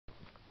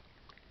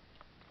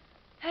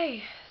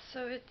Hey,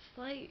 so it's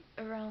like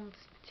around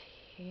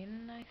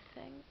 10, I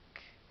think.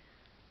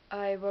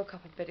 I woke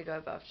up a bit ago,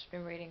 but I've just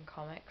been reading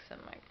comics and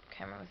my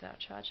camera was out of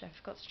charge. I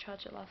forgot to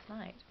charge it last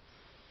night,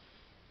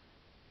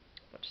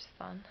 which is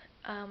fun.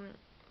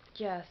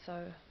 Yeah,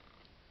 so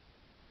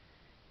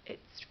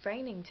it's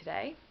raining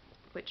today,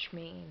 which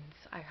means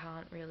I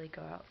can't really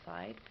go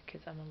outside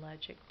because I'm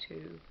allergic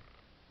to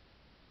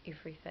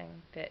everything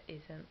that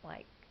isn't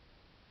like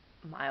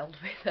mild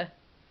weather.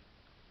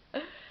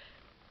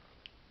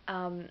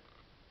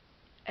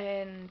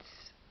 And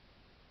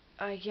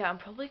yeah, I'm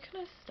probably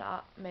gonna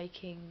start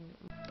making.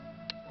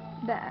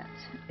 That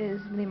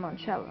is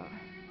limoncello.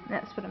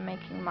 That's what I'm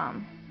making,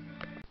 Mum.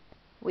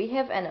 We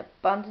have an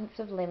abundance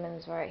of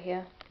lemons right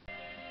here.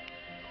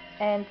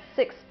 And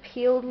 6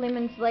 peeled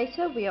lemons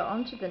later, we are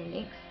on to the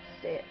next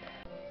step.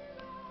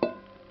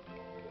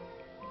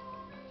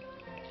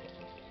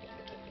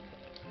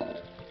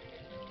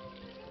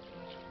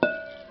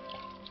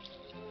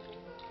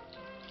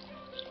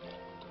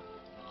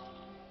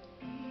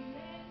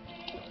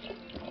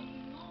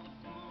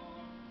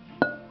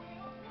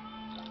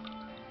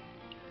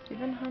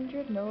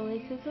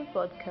 Milliliters of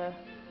vodka.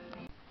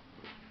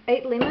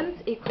 8 lemons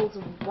equals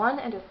 1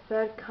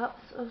 1/3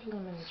 cups of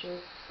lemon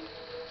juice.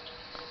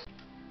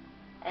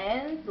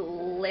 And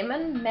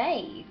lemon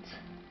made.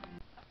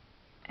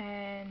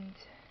 And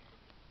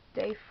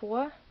day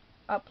 4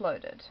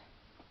 uploaded.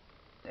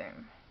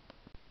 Boom.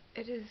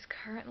 It is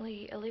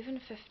currently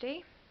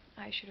 11:50.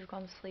 I should have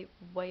gone to sleep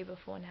way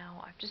before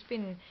now. I've just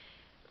been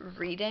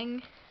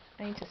reading.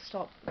 I need to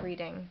stop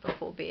reading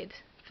before bed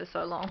for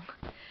so long.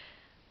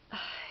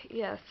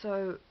 Yeah,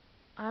 so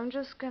I'm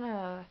just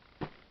gonna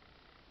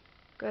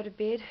go to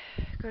bed,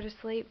 go to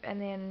sleep,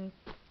 and then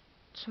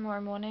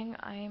tomorrow morning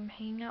I'm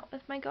hanging out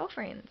with my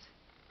girlfriends.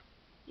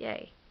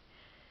 Yay.